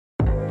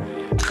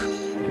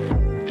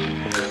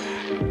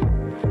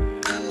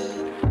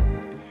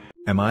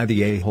Am I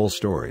the a-hole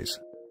stories?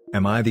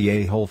 Am I the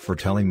a-hole for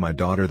telling my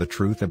daughter the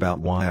truth about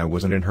why I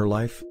wasn't in her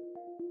life?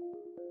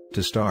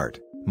 To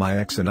start, my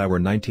ex and I were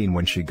 19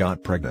 when she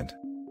got pregnant.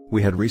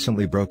 We had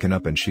recently broken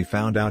up and she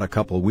found out a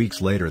couple weeks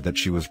later that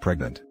she was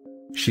pregnant.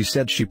 She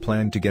said she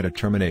planned to get a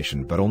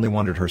termination but only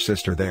wanted her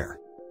sister there.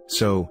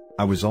 So,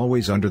 I was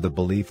always under the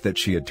belief that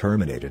she had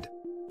terminated.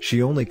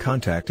 She only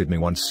contacted me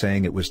once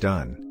saying it was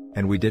done,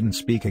 and we didn't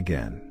speak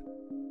again.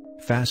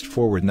 Fast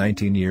forward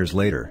 19 years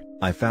later,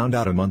 I found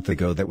out a month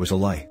ago that was a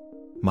lie.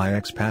 My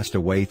ex passed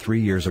away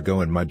 3 years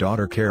ago and my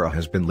daughter Kara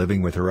has been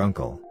living with her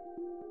uncle.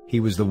 He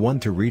was the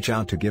one to reach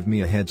out to give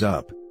me a heads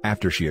up,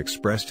 after she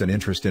expressed an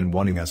interest in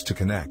wanting us to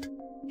connect.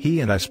 He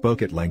and I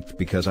spoke at length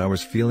because I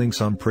was feeling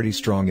some pretty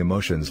strong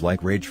emotions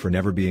like rage for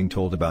never being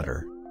told about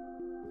her.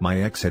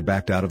 My ex had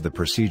backed out of the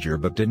procedure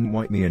but didn't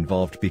want me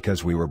involved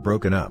because we were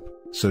broken up,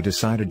 so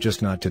decided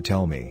just not to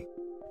tell me.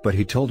 But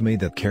he told me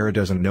that Kara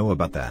doesn't know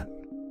about that.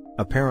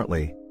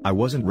 Apparently, I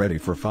wasn't ready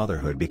for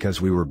fatherhood because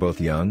we were both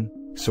young,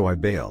 so I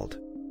bailed.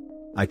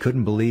 I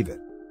couldn't believe it.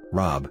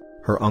 Rob,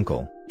 her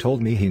uncle,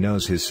 told me he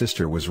knows his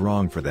sister was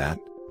wrong for that,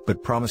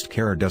 but promised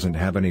Kara doesn't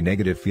have any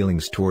negative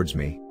feelings towards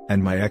me,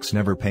 and my ex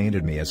never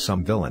painted me as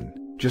some villain,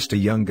 just a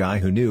young guy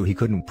who knew he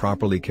couldn't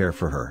properly care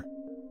for her.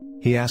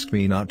 He asked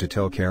me not to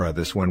tell Kara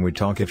this when we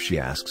talk if she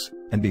asks,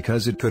 and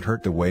because it could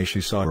hurt the way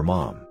she saw her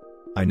mom.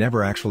 I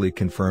never actually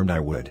confirmed I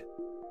would.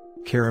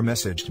 Kara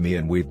messaged me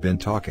and we've been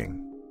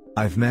talking.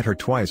 I've met her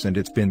twice and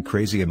it's been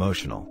crazy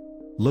emotional.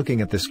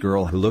 Looking at this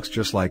girl who looks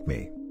just like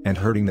me, and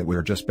hurting that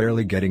we're just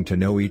barely getting to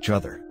know each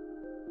other.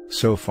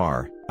 So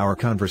far, our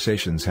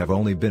conversations have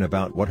only been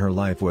about what her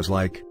life was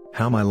like,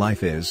 how my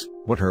life is,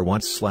 what her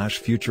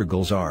wants/future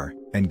goals are,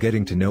 and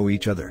getting to know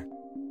each other.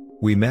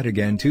 We met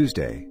again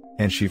Tuesday,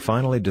 and she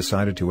finally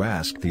decided to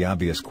ask the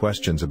obvious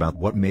questions about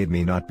what made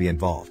me not be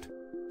involved.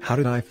 How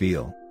did I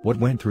feel, what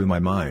went through my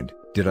mind,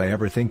 did I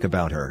ever think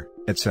about her,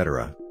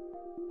 etc.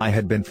 I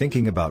had been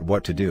thinking about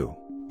what to do,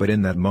 but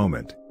in that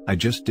moment, I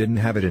just didn't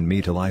have it in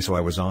me to lie, so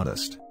I was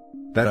honest.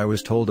 That I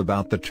was told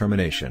about the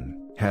termination,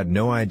 had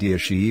no idea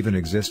she even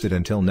existed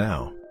until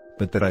now,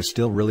 but that I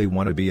still really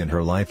want to be in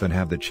her life and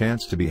have the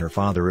chance to be her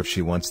father if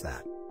she wants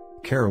that.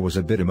 Kara was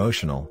a bit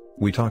emotional,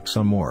 we talked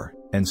some more,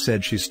 and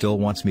said she still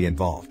wants me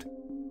involved.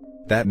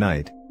 That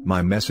night,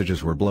 my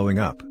messages were blowing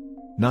up.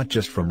 Not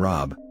just from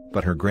Rob,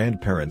 but her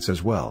grandparents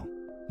as well.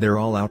 They're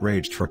all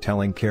outraged for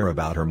telling Kara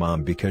about her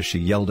mom because she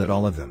yelled at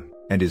all of them,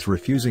 and is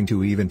refusing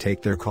to even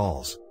take their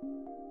calls.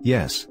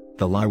 Yes,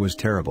 the lie was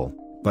terrible,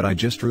 but I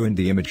just ruined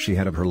the image she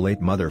had of her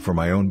late mother for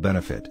my own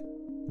benefit.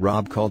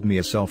 Rob called me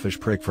a selfish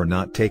prick for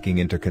not taking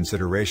into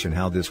consideration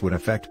how this would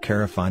affect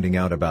Kara finding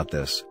out about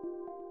this.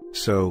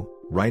 So,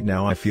 right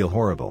now I feel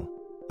horrible.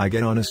 I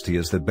get honesty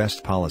is the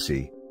best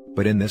policy,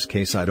 but in this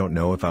case I don't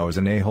know if I was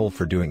an a-hole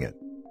for doing it.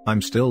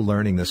 I'm still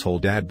learning this whole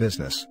dad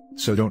business,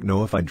 so don't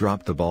know if I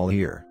dropped the ball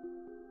here.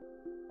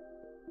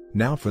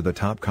 Now for the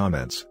top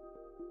comments.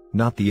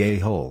 Not the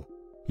a-hole.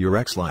 Your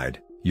ex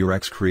lied, your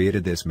ex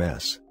created this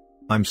mess.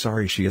 I'm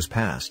sorry she has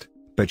passed,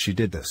 but she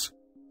did this.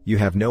 You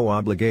have no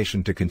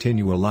obligation to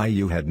continue a lie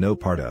you had no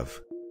part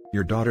of.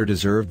 Your daughter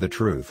deserved the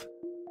truth.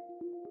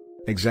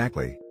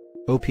 Exactly.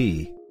 OP,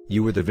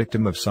 you were the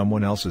victim of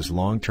someone else's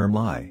long-term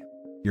lie.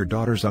 Your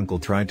daughter's uncle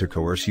tried to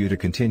coerce you to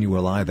continue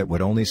a lie that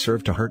would only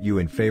serve to hurt you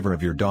in favor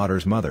of your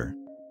daughter's mother.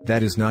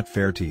 That is not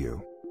fair to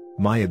you.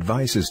 My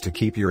advice is to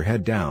keep your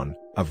head down,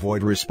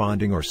 avoid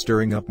responding or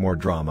stirring up more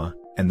drama,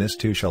 and this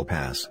too shall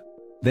pass.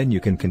 Then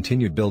you can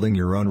continue building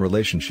your own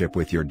relationship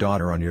with your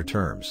daughter on your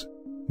terms.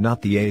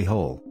 Not the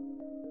a-hole.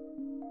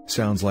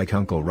 Sounds like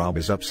Uncle Rob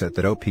is upset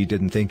that OP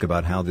didn't think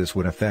about how this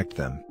would affect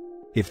them.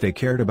 If they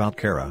cared about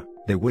Kara,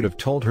 they would have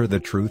told her the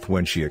truth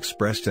when she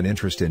expressed an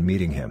interest in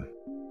meeting him.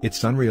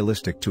 It's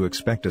unrealistic to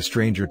expect a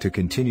stranger to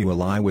continue a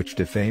lie which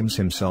defames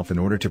himself in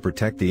order to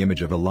protect the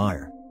image of a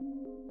liar.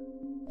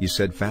 You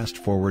said fast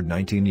forward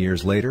 19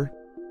 years later?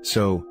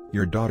 So,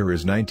 your daughter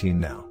is 19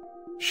 now.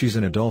 She's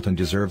an adult and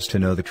deserves to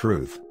know the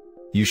truth.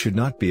 You should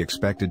not be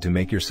expected to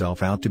make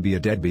yourself out to be a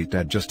deadbeat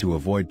dad just to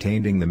avoid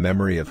tainting the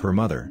memory of her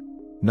mother.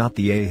 Not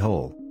the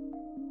a-hole.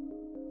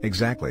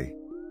 Exactly.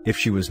 If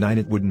she was 9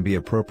 it wouldn't be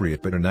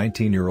appropriate, but a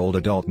 19-year-old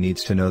adult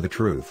needs to know the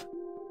truth.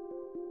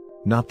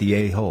 Not the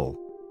a-hole.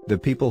 The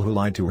people who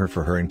lied to her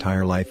for her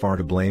entire life are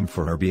to blame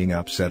for her being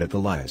upset at the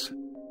lies.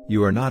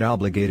 You are not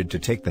obligated to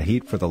take the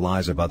heat for the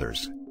lies of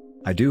others.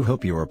 I do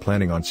hope you are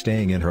planning on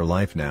staying in her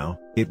life now.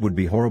 It would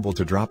be horrible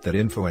to drop that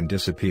info and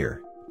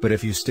disappear, but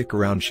if you stick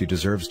around she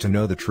deserves to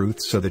know the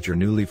truth so that your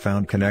newly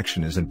found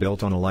connection isn't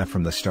built on a lie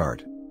from the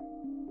start.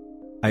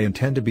 I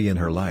intend to be in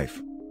her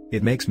life.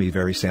 It makes me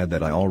very sad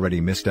that I already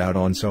missed out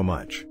on so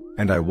much,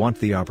 and I want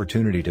the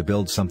opportunity to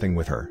build something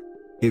with her.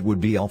 It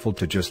would be awful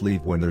to just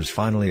leave when there's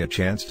finally a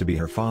chance to be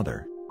her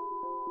father.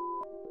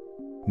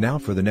 Now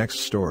for the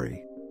next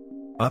story.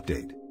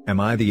 Update: am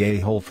I the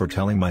a-hole for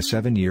telling my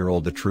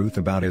 7-year-old the truth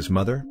about his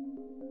mother?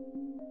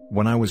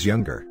 When I was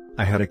younger,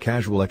 I had a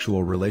casual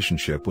sexual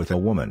relationship with a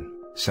woman,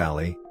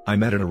 Sally, I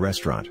met at a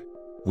restaurant.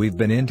 We've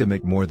been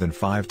intimate more than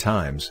 5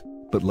 times,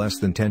 but less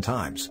than 10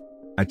 times.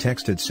 I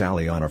texted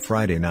Sally on a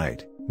Friday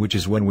night, which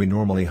is when we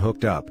normally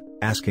hooked up,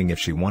 asking if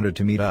she wanted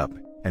to meet up,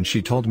 and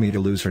she told me to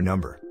lose her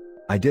number.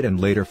 I did, and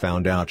later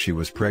found out she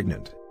was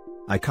pregnant.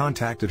 I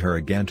contacted her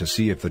again to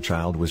see if the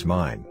child was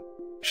mine.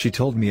 She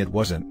told me it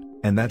wasn't,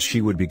 and that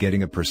she would be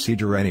getting a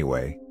procedure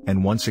anyway,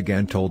 and once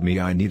again told me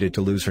I needed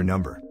to lose her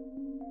number.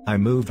 I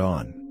moved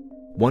on.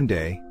 One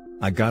day,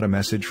 I got a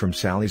message from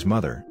Sally's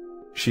mother.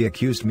 She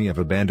accused me of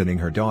abandoning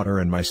her daughter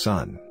and my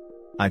son.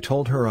 I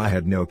told her I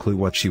had no clue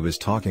what she was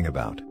talking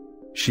about.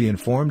 She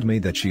informed me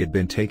that she had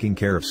been taking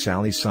care of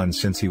Sally's son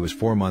since he was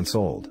 4 months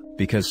old,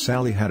 because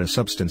Sally had a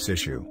substance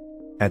issue.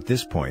 At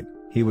this point,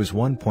 he was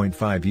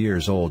 1.5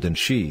 years old and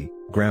she,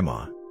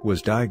 Grandma,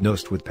 was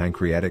diagnosed with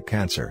pancreatic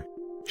cancer.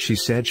 She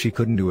said she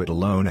couldn't do it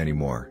alone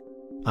anymore.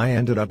 I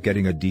ended up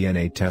getting a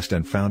DNA test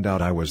and found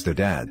out I was the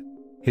dad.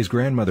 His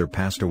grandmother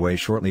passed away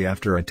shortly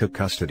after I took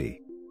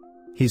custody.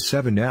 He's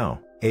 7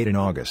 now, 8 in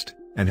August,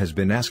 and has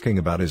been asking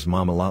about his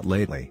mom a lot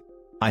lately.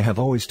 I have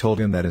always told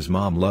him that his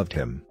mom loved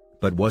him,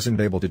 but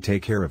wasn't able to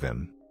take care of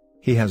him.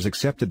 He has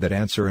accepted that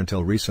answer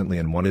until recently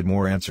and wanted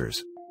more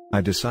answers.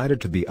 I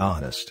decided to be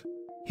honest.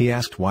 He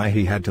asked why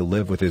he had to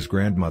live with his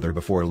grandmother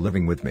before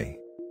living with me.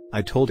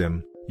 I told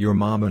him, "Your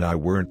mom and I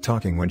weren't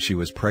talking when she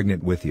was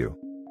pregnant with you.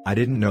 I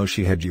didn't know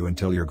she had you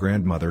until your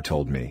grandmother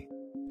told me.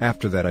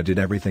 After that I did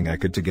everything I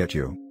could to get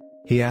you."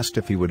 He asked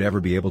if he would ever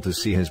be able to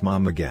see his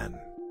mom again.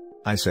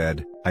 I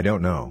said, "I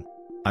don't know.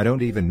 I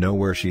don't even know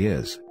where she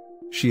is.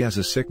 She has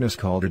a sickness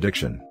called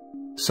addiction.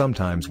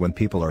 Sometimes when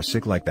people are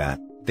sick like that,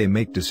 they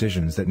make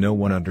decisions that no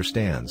one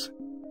understands.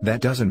 That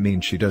doesn't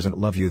mean she doesn't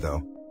love you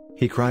though."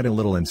 He cried a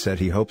little and said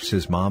he hopes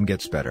his mom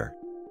gets better.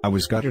 I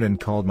was gutted and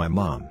called my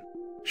mom.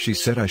 She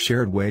said I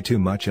shared way too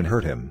much and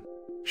hurt him.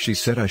 She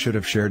said I should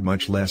have shared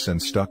much less and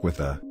stuck with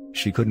the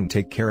 "she couldn't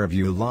take care of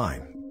you"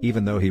 line,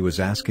 even though he was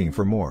asking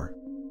for more.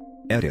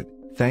 Edit.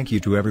 Thank you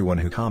to everyone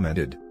who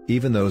commented,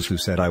 even those who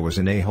said I was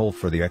an a-hole,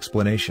 for the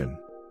explanation.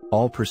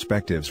 All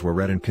perspectives were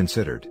read and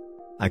considered.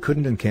 I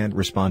couldn't and can't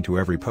respond to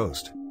every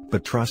post,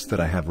 but trust that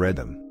I have read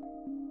them.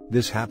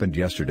 This happened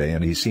yesterday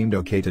and he seemed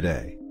okay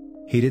today.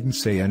 He didn't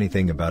say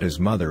anything about his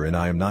mother and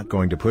I am not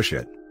going to push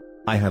it.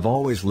 I have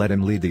always let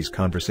him lead these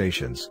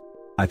conversations.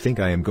 I think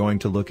I am going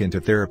to look into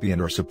therapy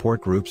and/or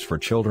support groups for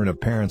children of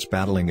parents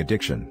battling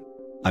addiction.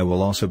 I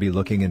will also be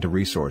looking into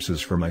resources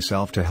for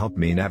myself to help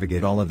me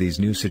navigate all of these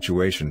new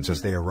situations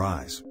as they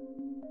arise.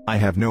 I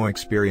have no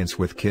experience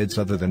with kids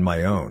other than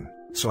my own,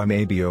 so I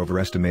may be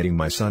overestimating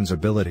my son's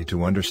ability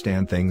to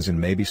understand things, and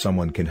maybe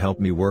someone can help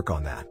me work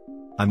on that.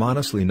 I'm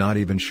honestly not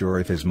even sure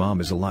if his mom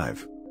is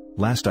alive.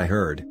 Last I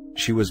heard,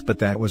 she was, but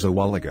that was a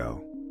while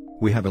ago.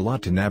 We have a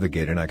lot to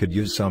navigate and I could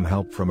use some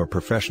help from a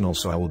professional,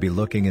 so I will be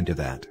looking into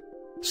that.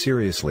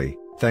 Seriously,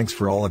 thanks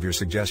for all of your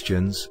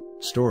suggestions,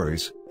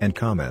 stories, and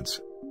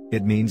comments.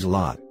 It means a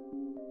lot.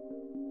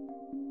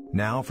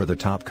 Now for the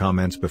top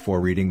comments before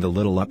reading the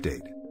little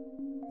update.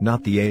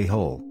 Not the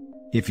a-hole.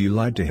 If you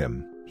lied to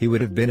him, he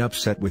would have been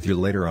upset with you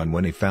later on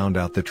when he found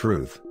out the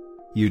truth.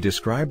 You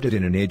described it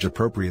in an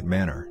age-appropriate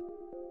manner.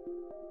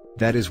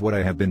 That is what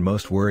I have been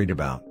most worried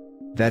about.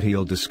 That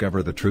he'll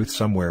discover the truth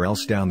somewhere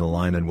else down the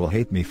line and will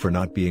hate me for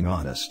not being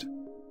honest.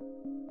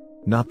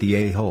 Not the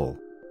a-hole.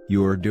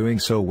 You are doing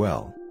so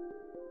well.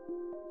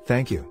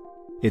 Thank you.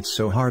 It's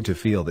so hard to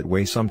feel that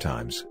way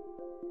sometimes.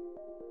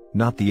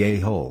 Not the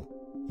a-hole.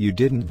 You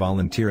didn't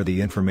volunteer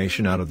the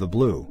information out of the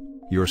blue.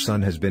 Your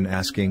son has been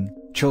asking,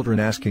 children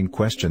asking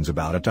questions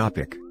about a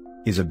topic,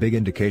 is a big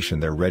indication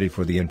they're ready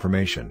for the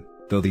information,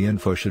 though the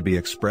info should be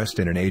expressed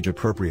in an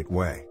age-appropriate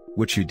way,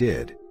 which you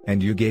did,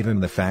 and you gave him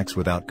the facts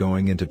without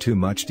going into too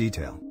much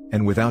detail,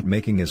 and without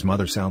making his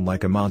mother sound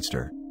like a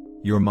monster.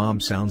 Your mom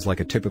sounds like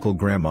a typical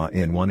grandma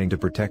in wanting to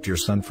protect your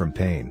son from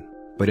pain,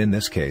 but in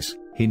this case,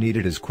 he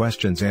needed his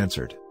questions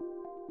answered.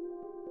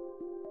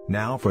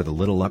 Now for the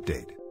little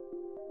update.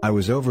 I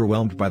was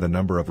overwhelmed by the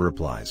number of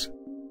replies.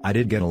 I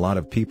did get a lot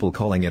of people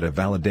calling it a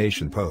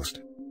validation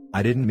post.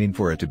 I didn't mean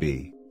for it to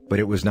be, but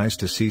it was nice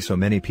to see so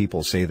many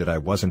people say that I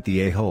wasn't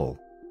the a-hole.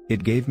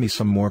 It gave me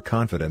some more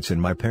confidence in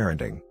my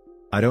parenting.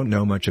 I don't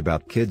know much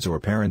about kids or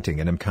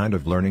parenting and am kind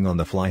of learning on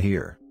the fly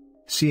here.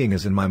 Seeing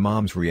as in my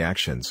mom's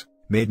reactions,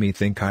 made me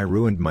think I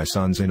ruined my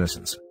son's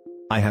innocence.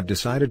 I have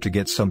decided to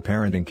get some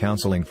parenting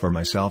counseling for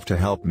myself to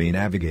help me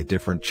navigate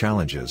different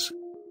challenges.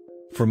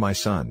 For my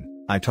son,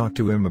 I talked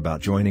to him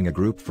about joining a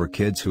group for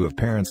kids who have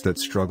parents that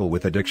struggle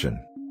with addiction.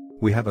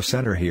 We have a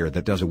center here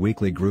that does a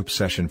weekly group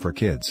session for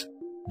kids.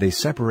 They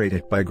separate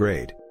it by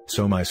grade,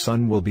 so my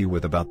son will be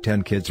with about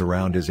 10 kids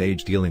around his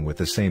age dealing with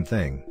the same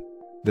thing.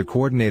 The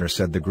coordinator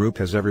said the group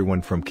has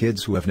everyone from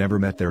kids who have never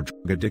met their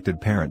drug-addicted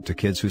parent to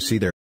kids who see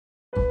their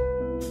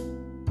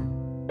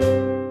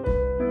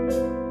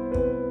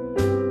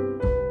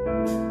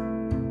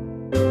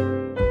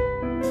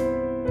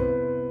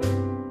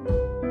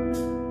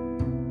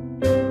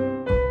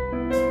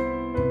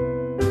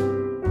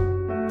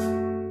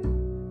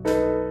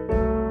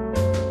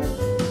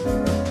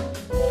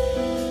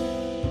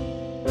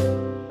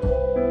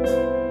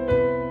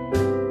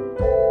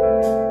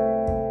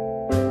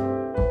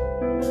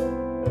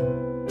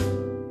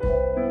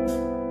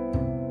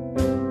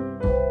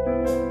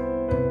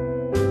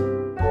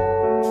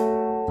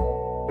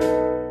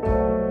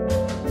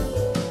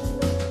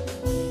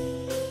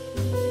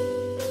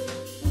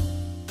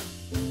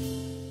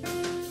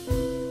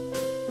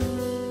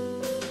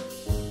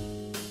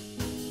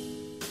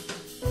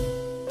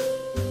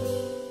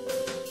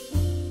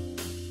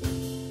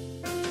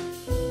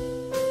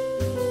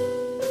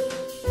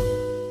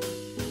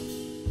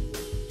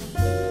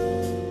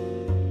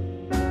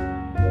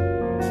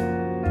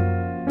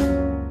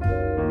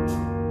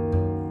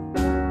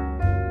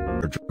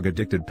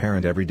addicted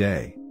parent every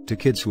day, to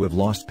kids who have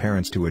lost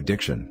parents to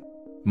addiction.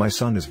 My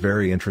son is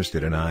very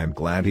interested and I am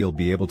glad he'll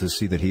be able to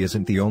see that he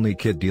isn't the only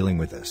kid dealing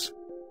with this.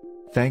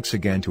 Thanks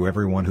again to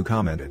everyone who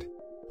commented.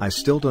 I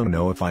still don't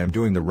know if I am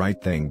doing the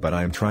right thing, but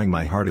I am trying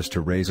my hardest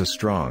to raise a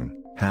strong,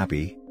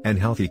 happy, and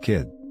healthy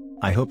kid.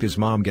 I hope his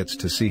mom gets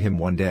to see him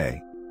one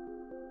day.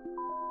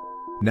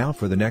 Now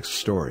for the next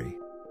story.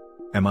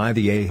 Am I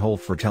the a-hole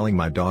for telling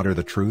my daughter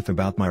the truth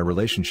about my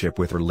relationship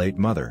with her late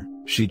mother?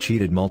 She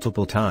cheated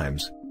multiple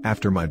times,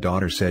 after my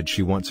daughter said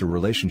she wants a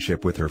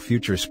relationship with her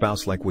future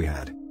spouse like we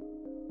had.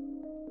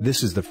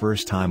 This is the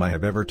first time I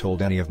have ever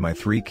told any of my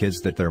 3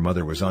 kids that their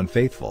mother was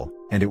unfaithful,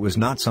 and it was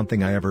not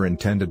something I ever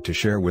intended to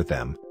share with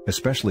them,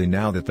 especially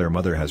now that their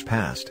mother has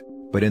passed,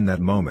 but in that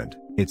moment,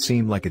 it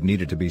seemed like it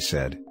needed to be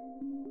said.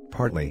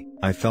 Partly,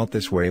 I felt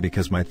this way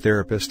because my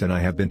therapist and I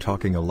have been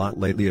talking a lot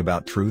lately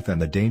about truth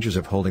and the dangers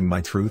of holding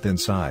my truth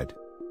inside.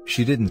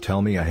 She didn't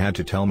tell me I had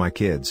to tell my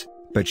kids,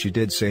 but she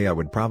did say I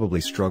would probably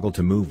struggle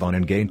to move on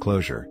and gain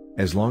closure,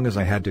 as long as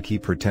I had to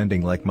keep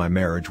pretending like my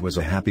marriage was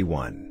a happy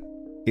one.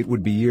 It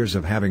would be years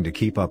of having to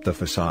keep up the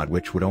facade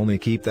which would only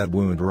keep that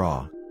wound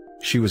raw.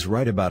 She was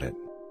right about it.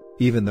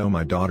 Even though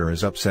my daughter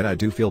is upset, I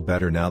do feel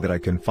better now that I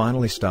can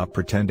finally stop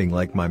pretending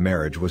like my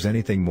marriage was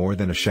anything more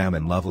than a sham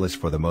and loveless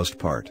for the most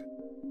part.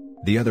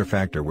 The other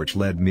factor which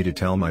led me to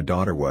tell my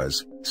daughter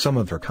was some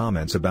of her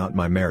comments about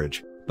my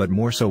marriage, but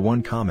more so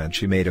one comment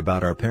she made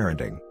about our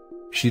parenting.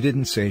 She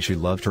didn't say she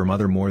loved her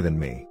mother more than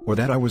me, or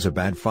that I was a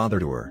bad father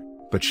to her,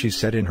 but she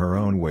said in her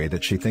own way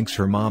that she thinks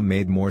her mom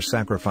made more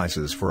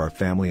sacrifices for our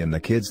family and the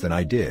kids than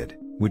I did,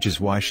 which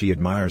is why she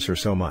admires her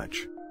so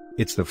much.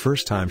 It's the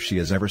first time she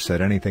has ever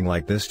said anything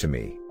like this to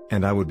me,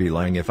 and I would be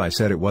lying if I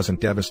said it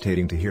wasn't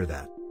devastating to hear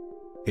that.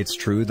 It's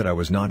true that I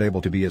was not able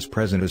to be as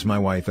present as my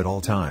wife at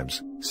all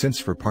times, since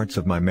for parts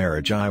of my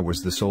marriage I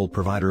was the sole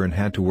provider and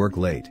had to work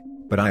late,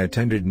 but I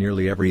attended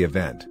nearly every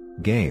event,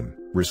 game,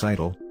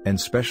 recital, and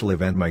special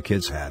event my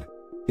kids had.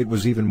 It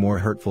was even more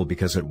hurtful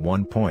because at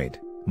one point,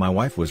 my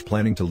wife was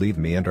planning to leave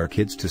me and our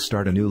kids to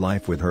start a new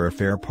life with her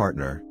affair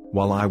partner,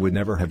 while I would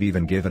never have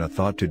even given a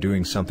thought to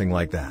doing something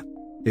like that.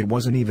 It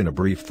wasn't even a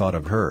brief thought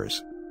of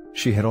hers.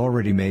 She had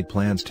already made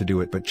plans to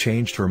do it but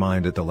changed her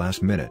mind at the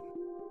last minute.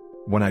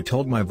 When I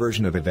told my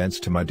version of events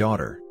to my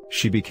daughter,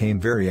 she became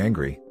very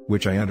angry,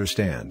 which I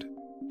understand.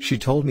 She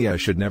told me I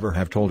should never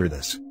have told her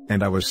this,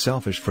 and I was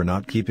selfish for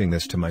not keeping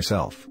this to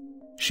myself.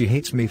 She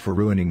hates me for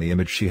ruining the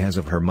image she has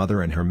of her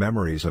mother and her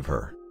memories of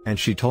her, and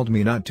she told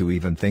me not to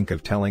even think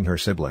of telling her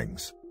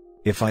siblings.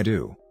 If I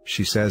do,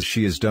 she says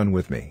she is done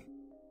with me.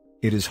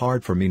 It is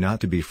hard for me not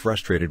to be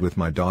frustrated with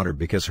my daughter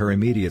because her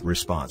immediate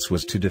response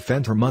was to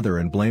defend her mother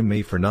and blame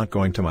me for not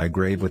going to my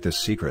grave with this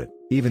secret,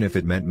 even if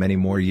it meant many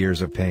more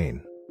years of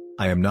pain.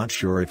 I am not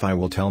sure if I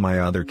will tell my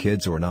other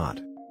kids or not.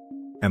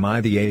 Am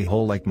I the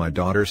a-hole like my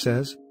daughter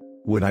says?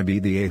 Would I be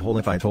the a-hole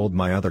if I told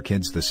my other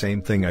kids the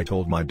same thing I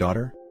told my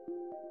daughter?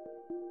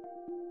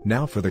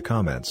 Now for the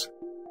comments.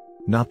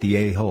 Not the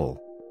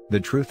a-hole. The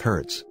truth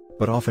hurts,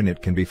 but often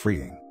it can be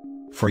freeing.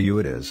 For you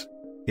it is.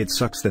 It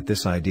sucks that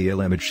this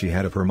ideal image she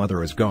had of her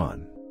mother is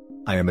gone.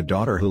 I am a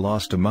daughter who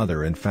lost a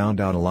mother and found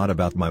out a lot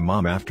about my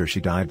mom after she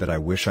died that I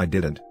wish I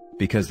didn't,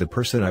 because the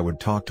person I would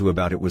talk to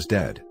about it was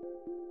dead.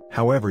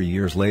 However,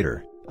 years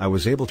later, I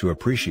was able to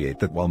appreciate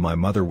that while my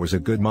mother was a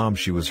good mom,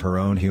 she was her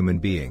own human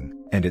being,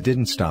 and it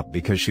didn't stop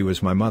because she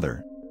was my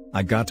mother.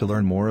 I got to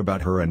learn more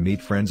about her and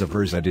meet friends of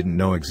hers I didn't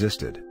know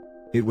existed.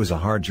 It was a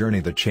hard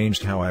journey that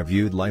changed how I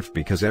viewed life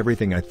because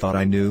everything I thought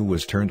I knew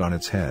was turned on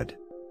its head.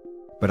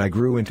 But I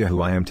grew into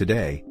who I am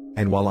today,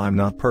 and while I'm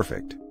not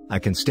perfect, I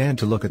can stand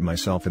to look at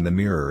myself in the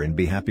mirror and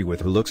be happy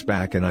with who looks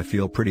back, and I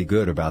feel pretty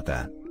good about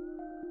that.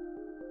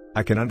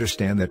 I can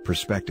understand that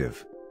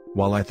perspective.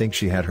 While I think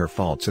she had her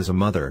faults as a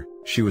mother,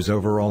 she was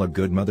overall a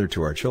good mother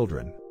to our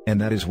children, and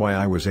that is why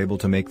I was able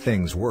to make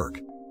things work.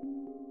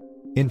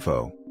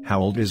 Info: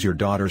 how old is your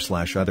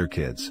daughter/other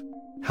kids?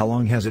 How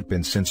long has it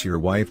been since your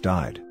wife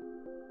died?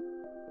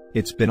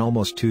 It's been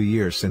almost 2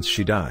 years since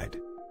she died.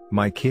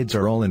 My kids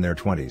are all in their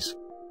 20s.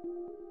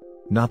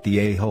 Not the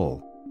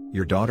a-hole.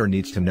 Your daughter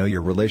needs to know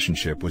your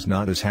relationship was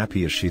not as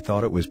happy as she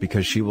thought it was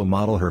because she will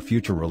model her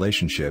future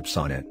relationships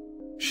on it.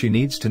 She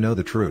needs to know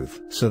the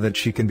truth so that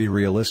she can be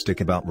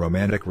realistic about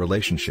romantic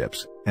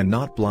relationships, and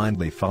not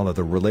blindly follow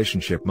the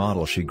relationship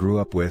model she grew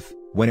up with,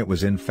 when it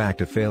was in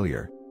fact a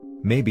failure.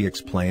 Maybe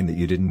explain that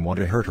you didn't want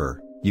to hurt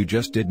her, you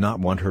just did not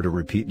want her to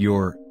repeat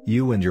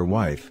you and your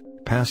wife,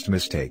 past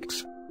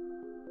mistakes.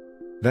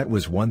 That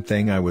was one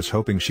thing I was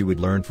hoping she would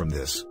learn from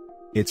this.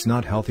 It's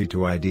not healthy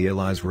to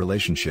idealize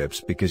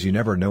relationships because you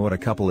never know what a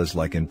couple is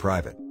like in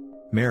private.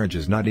 Marriage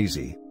is not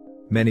easy.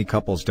 Many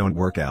couples don't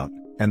work out,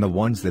 and the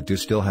ones that do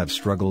still have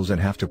struggles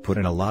and have to put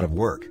in a lot of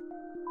work.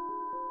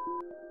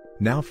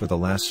 Now for the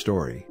last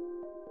story.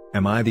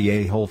 Am I the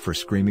a-hole for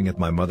screaming at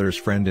my mother's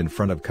friend in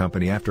front of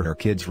company after her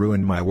kids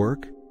ruined my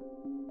work?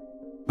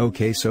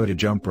 Okay, so to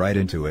jump right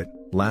into it,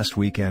 last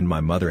weekend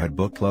my mother had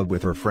book club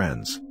with her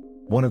friends.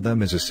 One of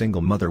them is a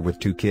single mother with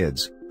 2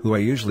 kids, who I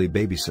usually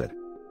babysit.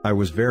 I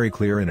was very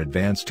clear in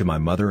advance to my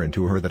mother and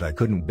to her that I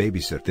couldn't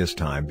babysit this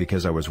time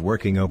because I was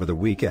working over the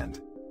weekend.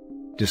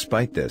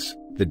 Despite this,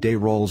 the day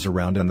rolls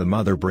around and the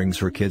mother brings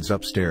her kids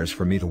upstairs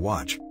for me to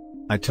watch.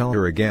 I tell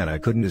her again I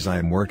couldn't as I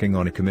am working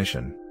on a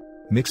commission.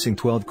 Mixing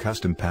 12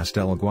 custom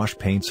pastel gouache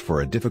paints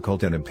for a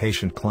difficult and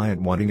impatient client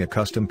wanting a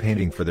custom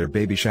painting for their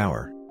baby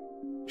shower.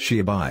 She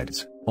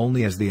abides,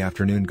 only as the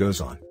afternoon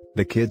goes on,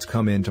 the kids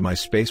come into my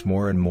space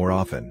more and more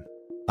often.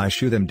 I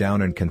shoo them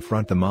down and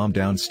confront the mom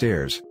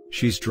downstairs.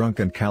 She's drunk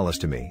and callous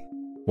to me.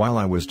 While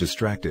I was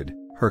distracted,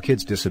 her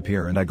kids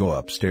disappear and I go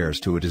upstairs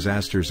to a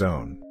disaster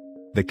zone.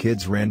 The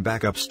kids ran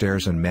back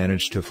upstairs and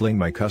managed to fling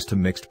my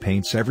custom mixed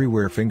paints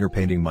everywhere, finger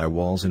painting my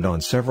walls and on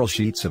several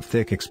sheets of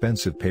thick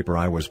expensive paper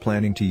I was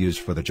planning to use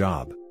for the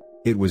job.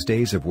 It was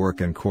days of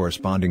work and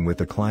corresponding with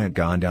the client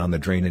gone down the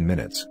drain in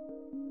minutes.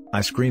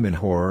 I scream in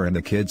horror and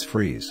the kids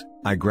freeze.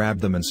 I grab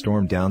them and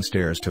storm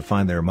downstairs to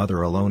find their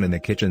mother alone in the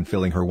kitchen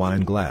filling her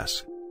wine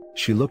glass.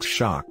 She looks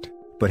shocked,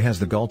 but has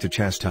the gall to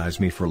chastise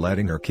me for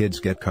letting her kids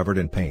get covered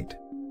in paint.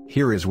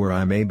 Here is where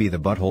I may be the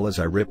butthole as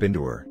I rip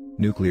into her,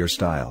 nuclear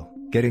style,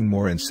 getting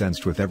more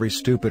incensed with every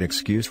stupid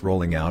excuse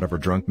rolling out of her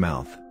drunk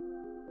mouth.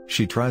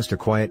 She tries to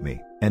quiet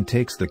me, and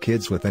takes the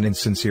kids with an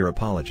insincere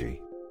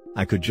apology.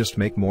 I could just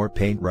make more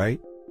paint, right?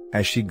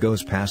 As she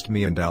goes past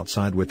me and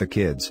outside with the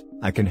kids,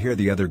 I can hear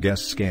the other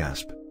guests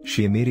gasp.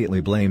 She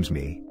immediately blames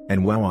me,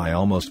 and wow, I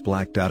almost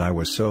blacked out. I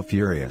was so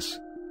furious.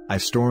 I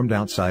stormed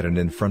outside and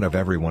in front of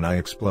everyone I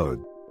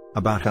explode.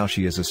 About how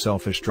she is a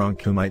selfish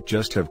drunk who might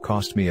just have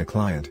cost me a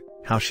client,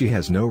 how she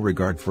has no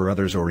regard for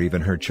others or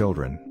even her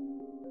children.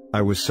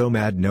 I was so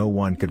mad no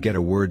one could get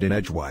a word in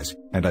edgewise,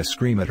 and I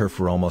scream at her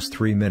for almost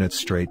 3 minutes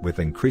straight with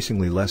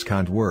increasingly less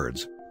kind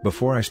words,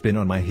 before I spin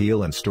on my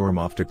heel and storm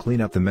off to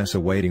clean up the mess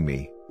awaiting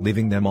me,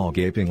 leaving them all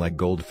gaping like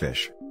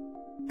goldfish.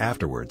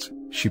 Afterwards,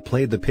 she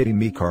played the pity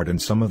me card and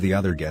some of the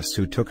other guests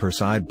who took her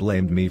side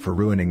blamed me for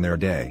ruining their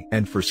day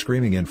and for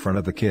screaming in front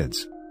of the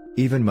kids.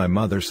 Even my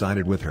mother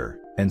sided with her,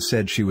 and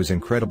said she was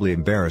incredibly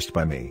embarrassed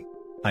by me.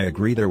 I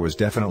agree there was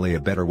definitely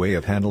a better way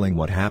of handling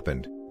what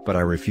happened, but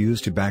I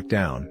refused to back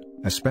down,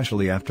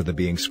 especially after the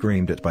being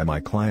screamed at by my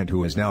client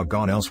who has now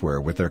gone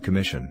elsewhere with their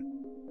commission.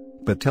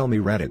 But tell me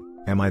Reddit,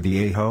 am I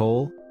the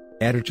a-hole?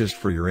 Edit just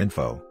for your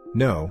info,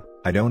 no,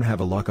 I don't have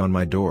a lock on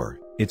my door,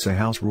 it's a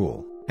house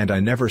rule, and I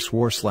never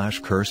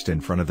swore/cursed in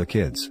front of the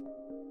kids.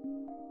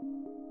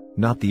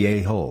 Not the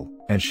a-hole,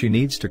 and she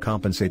needs to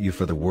compensate you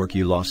for the work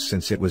you lost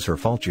since it was her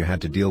fault you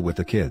had to deal with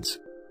the kids.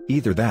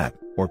 Either that,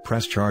 or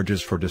press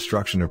charges for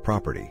destruction of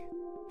property.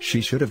 She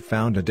should have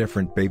found a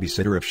different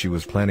babysitter if she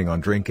was planning on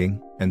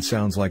drinking, and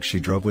sounds like she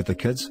drove with the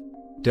kids?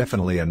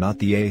 Definitely a not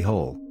the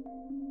a-hole.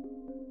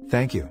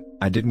 Thank you,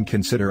 I didn't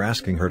consider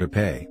asking her to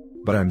pay,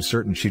 but I'm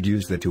certain she'd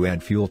use that to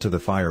add fuel to the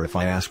fire if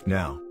I asked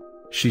now.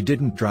 She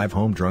didn't drive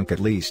home drunk at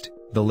least,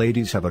 the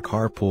ladies have a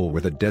carpool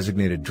with a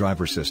designated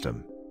driver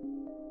system.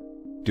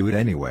 Do it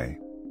anyway.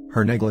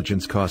 Her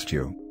negligence cost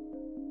you.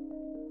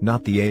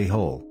 Not the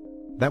a-hole.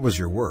 That was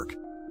your work.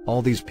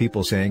 All these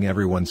people saying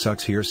everyone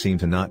sucks here seem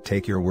to not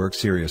take your work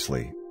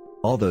seriously.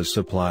 All those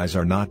supplies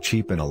are not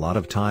cheap and a lot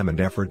of time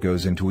and effort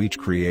goes into each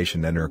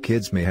creation, and her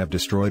kids may have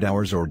destroyed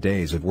hours or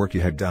days of work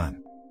you had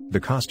done. The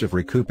cost of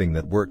recouping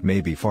that work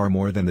may be far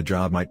more than the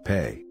job might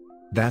pay.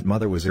 That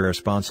mother was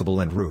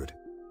irresponsible and rude.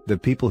 The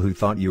people who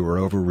thought you were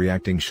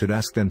overreacting should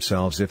ask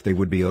themselves if they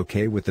would be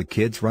okay with the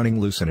kids running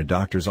loose in a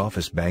doctor's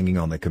office banging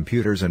on the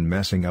computers and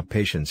messing up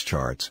patients'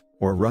 charts,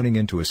 or running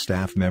into a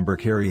staff member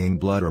carrying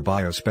blood or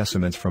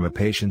biospecimens from a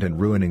patient and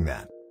ruining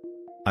that.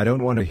 I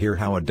don't want to hear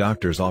how a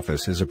doctor's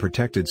office is a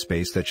protected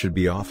space that should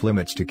be off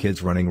limits to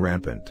kids running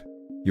rampant.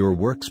 Your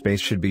workspace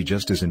should be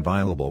just as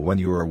inviolable when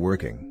you are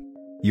working.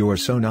 You are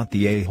so not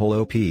the a-hole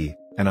OP,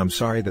 and I'm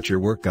sorry that your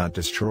work got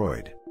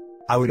destroyed.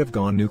 I would have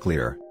gone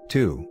nuclear,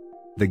 too.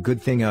 The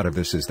good thing out of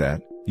this is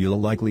that, you'll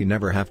likely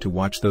never have to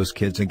watch those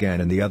kids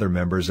again, and the other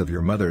members of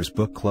your mother's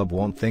book club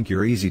won't think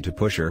you're easy to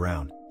push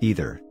around,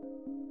 either.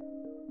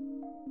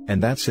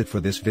 And that's it for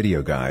this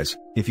video guys.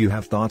 If you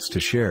have thoughts to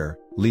share,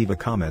 leave a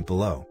comment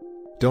below.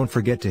 Don't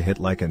forget to hit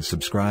like and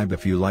subscribe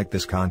if you like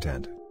this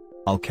content.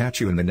 I'll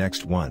catch you in the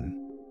next one.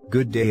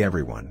 Good day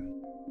everyone.